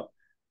pre-flop,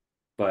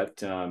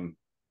 but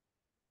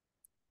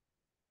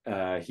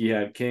he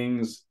had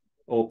kings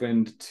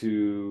opened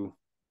to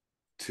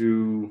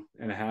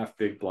 2.5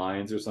 big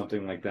blinds or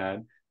something like that,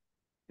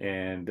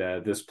 and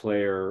this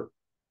player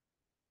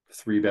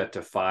three bet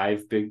to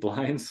 5 big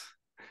blinds,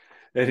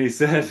 and he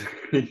said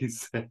he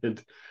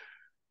said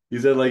He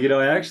said, like, you know,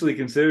 I actually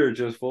considered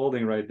just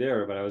folding right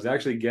there, but I was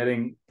actually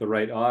getting the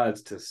right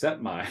odds to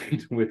set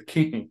mine with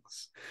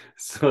kings.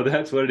 So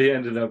that's what he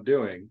ended up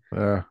doing.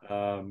 Yeah.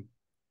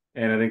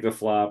 And I think the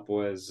flop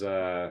was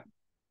nine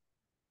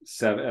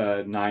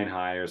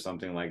high or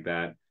something like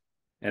that.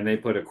 And they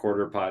put a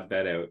quarter pot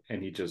bet out,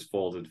 and he just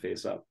folded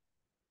face up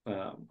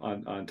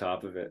on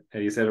top of it.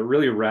 And he said it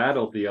really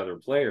rattled the other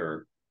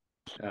player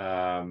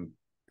um,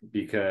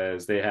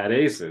 because they had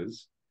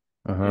aces,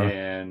 Uh-huh.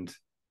 and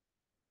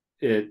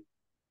it,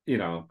 you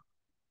know,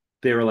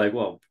 they were like,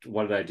 well,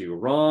 what did I do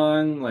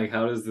wrong? Like,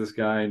 how does this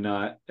guy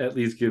not at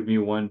least give me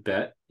one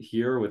bet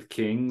here with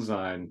kings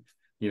on,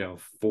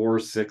 4,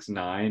 6,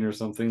 9 or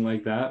something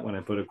like that when I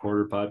put a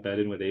quarter pot bet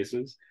in with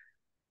aces?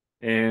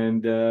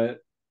 And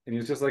he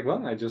was just like,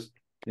 well, I just,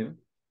 you know,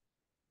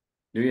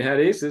 knew you had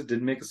aces,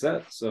 didn't make a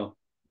set. So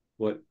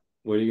what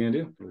are you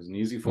gonna do? It was an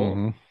easy fold.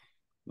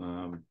 Mm-hmm.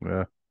 Um,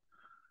 Yeah.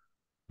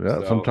 Yeah.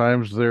 so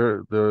Sometimes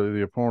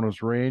the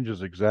opponent's range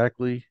is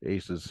exactly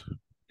aces.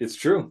 it's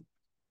true.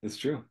 It's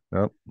true.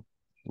 Yep.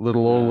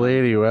 Little old Um,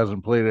 lady who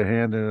hasn't played a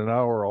hand in an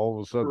hour, all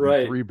of a sudden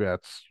right. three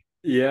bets.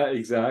 Yeah,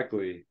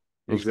 exactly.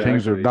 Those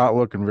kings are Exactly. not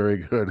looking very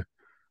good.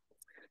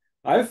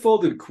 I've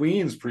folded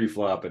queens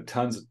pre-flop at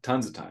tons of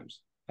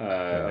times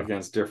Yeah.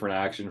 against different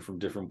action from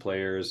different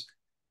players.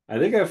 I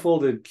think I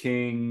folded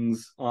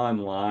kings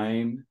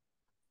online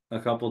a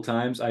couple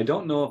times. I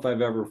don't know if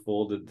I've ever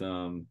folded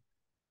them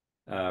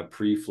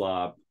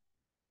pre-flop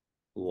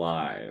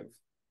live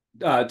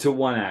to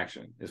one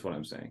action is what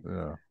I'm saying.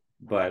 Yeah.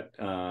 But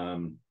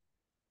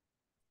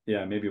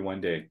yeah, maybe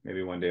one day.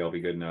 Maybe one day I'll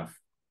be good enough.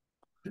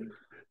 But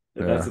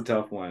that's Yeah. a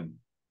tough one.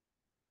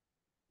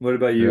 What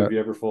about you? Yeah. Have you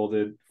ever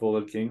folded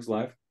kings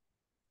live?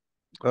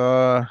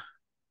 Uh,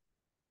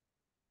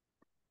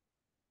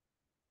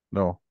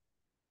 no,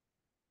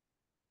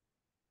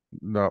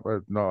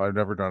 no, I've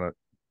never done it.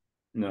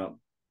 No.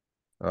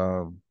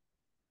 Um,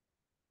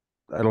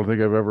 I don't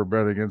think I've ever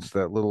bet against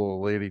that little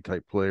old lady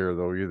type player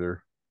though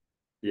either.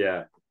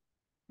 Yeah.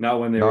 Not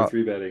when they were Not,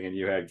 three betting and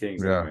you had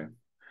kings yeah. anyway.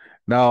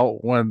 Now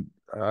when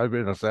I've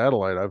been a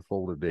satellite, I've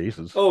folded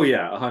aces. Oh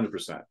yeah,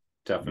 100%.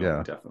 Definitely,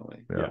 Yeah.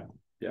 definitely. Yeah. Yeah.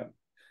 Yeah.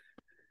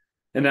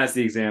 And that's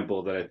the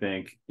example that I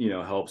think,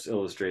 helps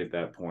illustrate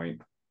that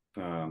point.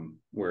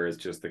 Where it's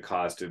just the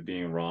cost of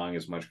being wrong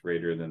is much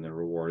greater than the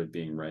reward of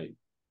being right.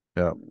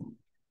 Yeah.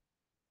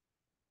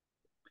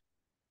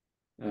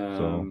 So,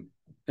 Um,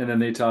 and then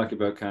they talk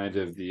about kind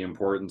of the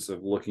importance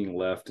of looking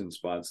left in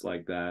spots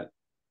like that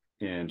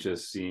and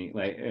just seeing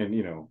like,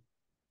 and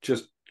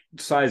just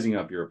sizing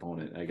up your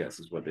opponent, I guess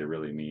is what they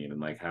really mean. And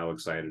like, how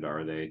excited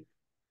are they?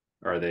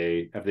 Have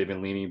they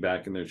been leaning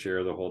back in their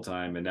chair the whole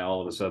time? And now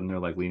all of a sudden they're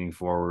like leaning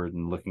forward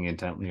and looking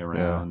intently yeah.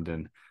 around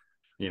and,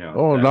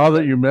 Oh, that, now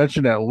that you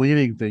mentioned that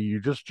leaning thing,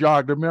 you just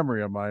jogged a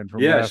memory of mine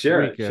from yeah, last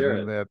share it, weekend. share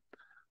And it.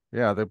 that,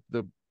 yeah,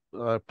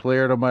 the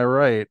player to my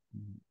right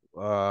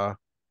uh,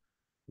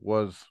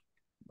 was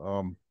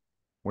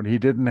when he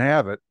didn't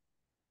have it.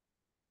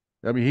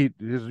 I mean,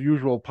 his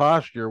usual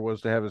posture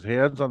was to have his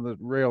hands on the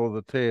rail of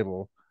the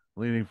table,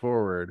 leaning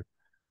forward.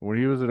 When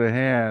he was in a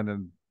hand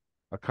and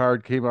a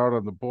card came out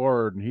on the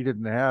board and he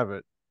didn't have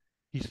it,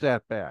 he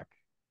sat back.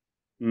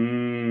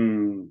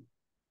 Mm,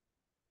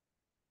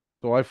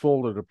 So I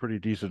folded a pretty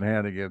decent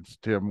hand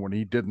against him when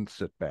he didn't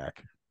sit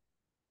back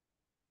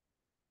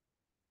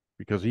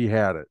because he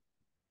had it.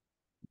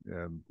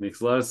 And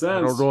makes a lot of I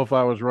don't sense. know if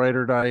I was right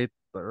or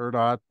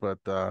not, but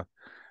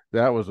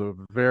that was a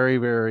very,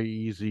 very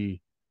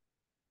easy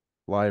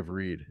live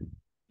read.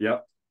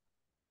 Yep.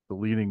 The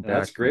leaning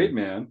That's back great, thing.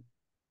 man.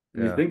 I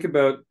mean, Yeah. think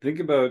about,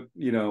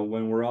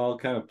 when we're all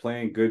kind of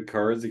playing good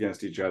cards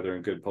against each other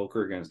and good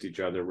poker against each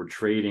other, we're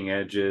trading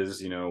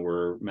edges,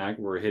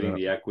 we're hitting Yeah.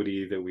 the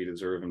equity that we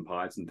deserve in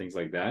pots and things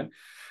like that.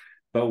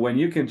 But when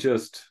you can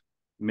just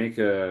make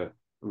a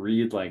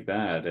read like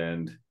that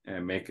and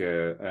make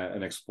an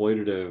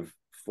exploitative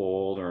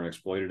fold or an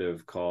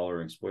exploitative call or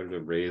an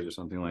exploitative raise or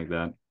something like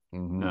that,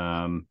 Mm-hmm.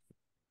 um,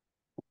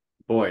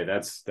 boy,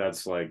 that's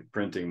like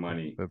printing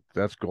money.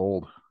 That's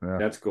gold. Yeah.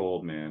 That's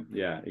gold, man.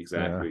 Yeah, Yeah.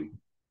 exactly.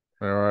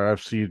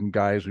 I've seen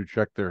guys who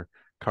check their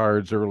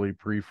cards early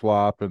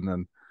pre-flop and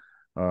then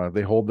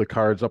they hold the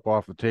cards up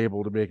off the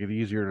table to make it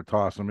easier to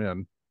toss them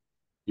in.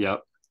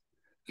 Yep.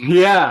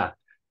 Yeah, That's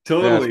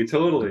totally,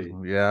 totally.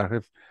 yeah.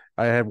 If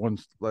I had one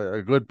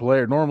a good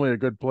player, normally a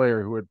good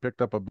player who had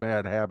picked up a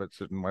bad habit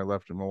sitting my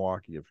left in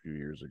Milwaukee a few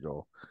years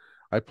ago.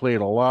 I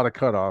played a lot of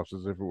cutoffs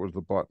as if it was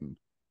the button.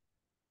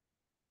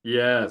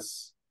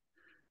 Yes.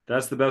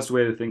 That's the best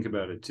way to think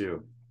about it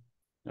too.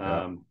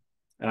 Yeah. Um,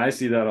 and I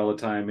see that all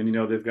the time. And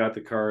they've got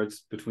the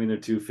cards between their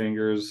two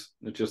fingers.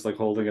 They're just like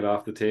holding it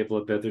off the table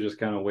a bit. They're just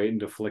kind of waiting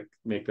to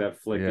make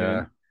that flick Yeah.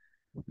 in.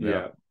 Yeah.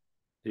 Yeah.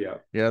 Yeah.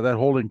 Yeah. That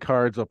holding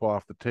cards up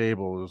off the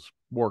table is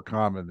more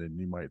common than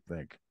you might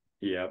think.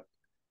 Yeah.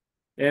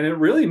 And it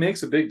really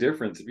makes a big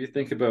difference if you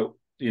think about,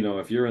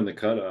 if you're in the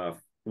cutoff,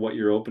 what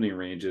your opening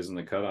range is in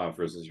the cutoff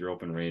versus your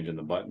open range in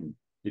the button.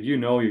 If you're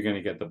going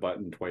to get the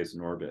button twice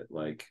in orbit,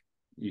 like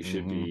you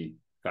should Mm-hmm. be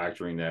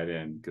factoring that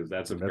in, because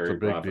that's a That's a very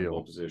big profitable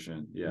deal.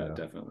 position. Yeah, Yeah.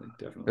 definitely.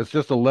 It's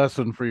just a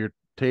lesson for your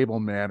table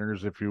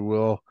manners, if you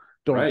will.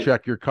 Don't Right.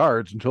 check your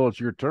cards until it's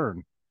your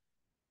turn.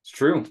 It's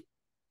true.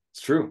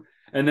 It's true.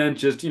 And then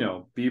just,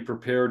 be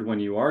prepared when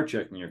you are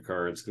checking your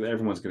cards, because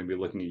everyone's going to be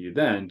looking at you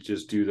then.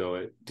 Just do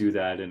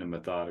that in a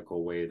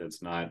methodical way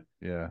that's not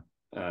Yeah.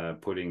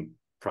 putting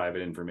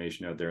private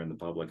information out there in the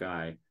public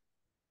eye.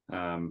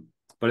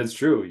 But it's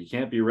true. You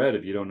can't be read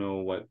if you don't know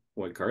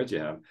what cards you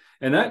have.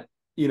 And that,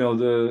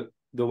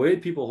 the way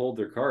people hold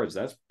their cards,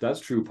 that's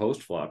true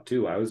post flop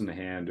too. I was in a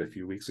hand a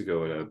few weeks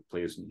ago at a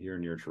place here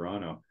near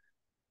Toronto,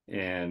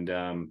 and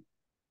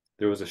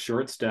there was a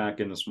short stack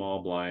in the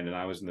small blind, and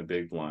I was in the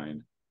big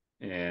blind,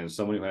 and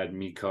someone who had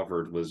me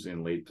covered was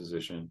in late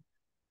position,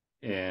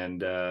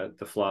 and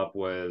the flop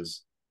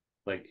was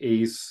like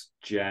ace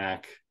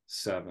jack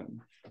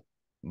 7,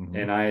 Mm-hmm.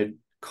 and I had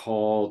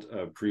called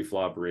a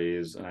pre-flop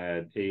raise, and I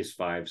had ace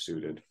 5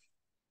 suited.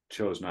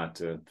 Chose not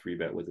to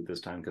 3-bet with it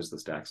this time because the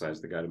stack size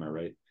of the guy to my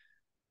right.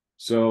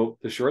 So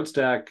the short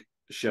stack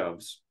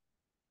shoves,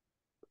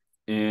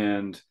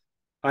 and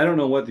I don't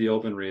know what the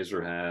open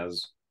raiser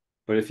has,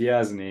 but if he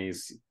has an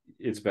ace,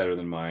 it's better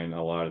than mine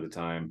a lot of the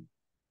time.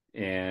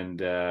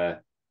 And I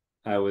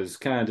was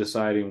kind of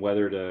deciding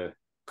whether to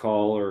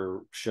call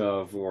or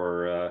shove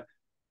or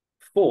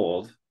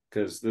fold,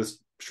 because this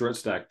short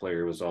stack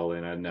player was all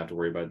in. I didn't have to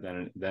worry about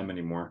them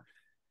anymore.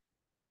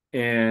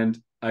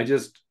 And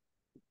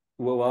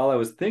while I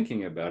was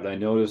thinking about it, I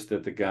noticed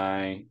that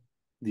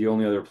the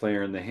only other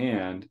player in the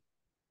hand,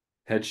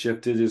 had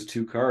shifted his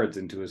 2 cards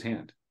into his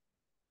hand.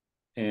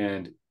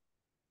 And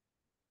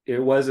it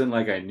wasn't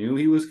like I knew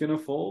he was going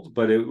to fold,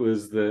 but it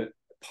was the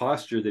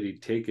posture that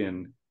he'd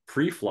taken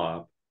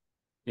pre-flop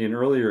in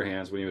earlier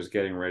hands when he was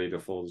getting ready to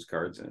fold his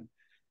cards in.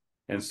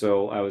 And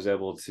so I was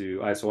able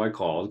to, I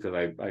called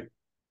because I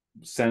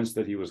sensed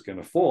that he was going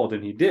to fold,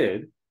 and he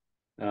did.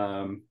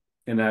 And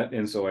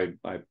so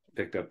I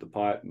picked up the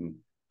pot and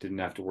didn't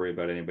have to worry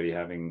about anybody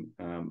having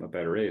a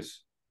better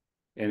ace.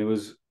 And it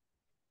was,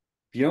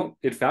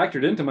 it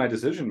factored into my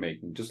decision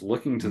making, just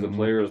looking to the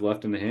players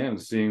left in the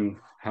hand, seeing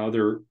how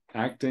they're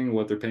acting,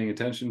 what they're paying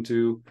attention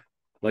to.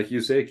 Like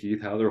you say,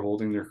 Keith, how they're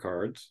holding their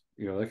cards.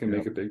 That can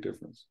make a big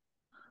difference.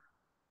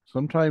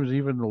 Sometimes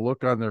even the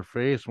look on their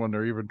face when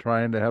they're even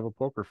trying to have a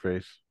poker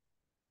face.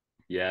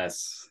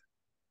 Yes,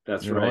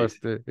 that's You know,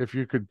 right. if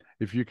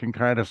you can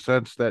kind of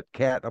sense that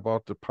cat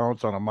about to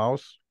pounce on a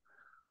mouse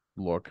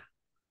look,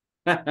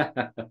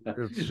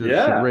 it should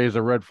Yeah, raise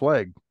a red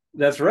flag.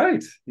 that's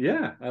right.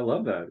 Yeah, I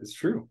love that. It's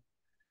true.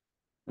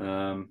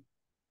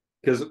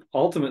 Because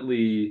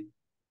ultimately,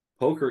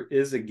 poker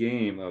is a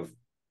game of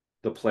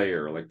the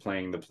player, like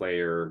playing the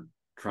player,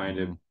 trying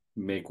to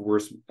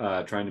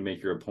Mm-hmm. trying to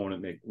make your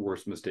opponent make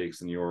worse mistakes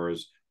than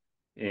yours.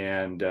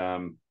 And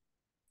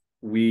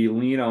we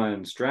lean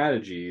on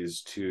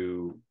strategies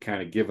to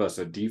kind of give us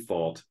a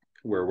default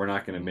where we're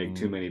not going to make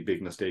too many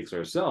big mistakes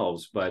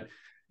ourselves. But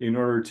in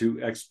order to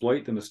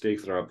exploit the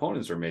mistakes that our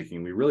opponents are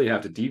making, we really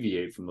have to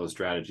deviate from those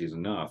strategies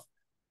enough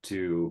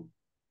to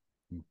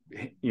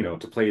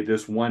to play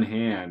this one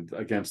hand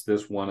against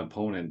this one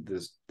opponent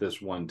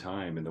this one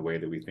time in the way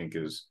that we think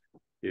is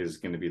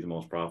going to be the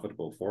most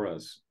profitable for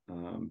us,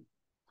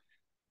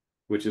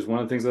 which is one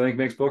of the things I think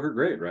makes poker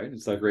great, right?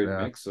 It's that great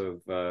Yeah. mix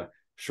of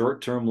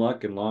short-term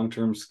luck and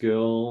long-term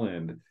skill,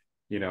 and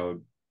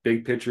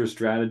big picture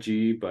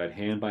strategy, but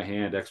hand by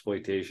hand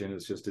exploitation.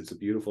 It's a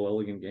beautiful,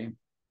 elegant game.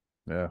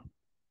 Yeah.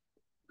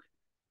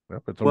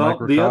 Yep. It's a Well,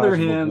 the other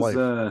microcosm of hands,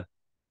 life.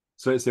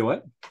 so say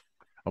what?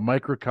 A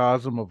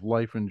microcosm of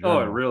life in Oh,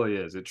 it general. really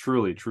is. It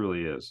truly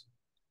is.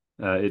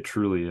 It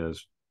truly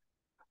is.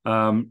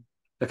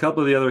 A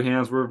couple of the other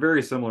hands were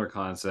very similar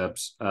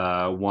concepts.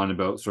 One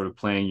about sort of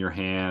playing your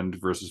hand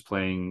versus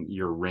playing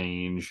your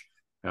range,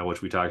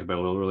 which we talked about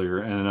a little earlier,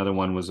 and another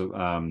one was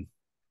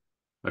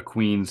a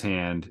queen's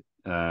hand,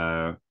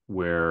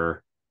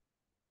 where,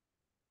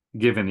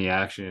 given the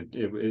action,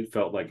 it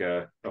felt like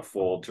a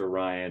fold to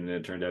Ryan, and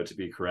it turned out to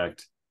be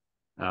correct.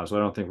 So I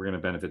don't think we're going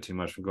to benefit too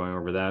much from going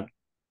over that.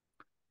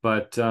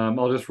 But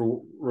I'll just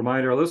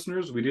remind our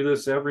listeners, we do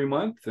this every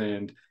month.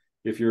 And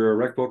if you're a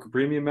Rec Poker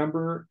Premium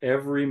member,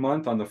 every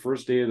month on the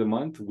first day of the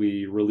month,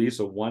 we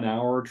release a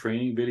 1-hour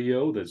training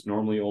video that's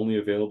normally only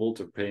available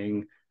to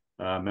paying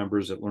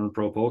members at Learn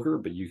Pro Poker,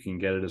 but you can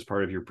get it as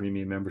part of your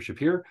premium membership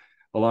here,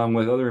 along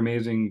with other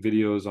amazing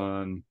videos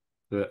on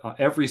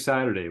every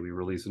Saturday. We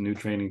release a new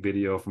training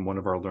video from one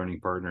of our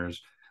learning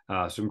partners.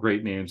 Some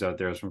great names out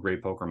there, some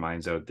great poker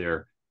minds out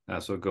there.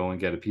 So go and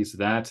get a piece of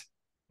that.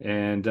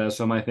 And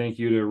so my thank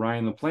you to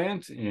Ryan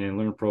LaPlante and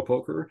Learn Pro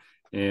Poker,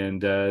 and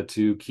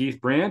to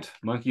Keith Brandt,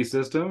 Monkey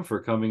System,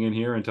 for coming in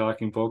here and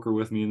talking poker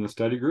with me in the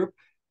study group.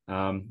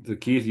 So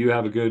Keith, you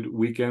have a good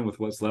weekend with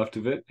what's left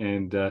of it.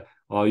 And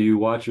all you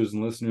watchers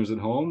and listeners at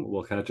home,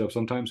 we'll catch up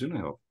sometime soon,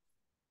 I hope.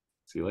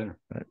 See you later.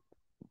 All right.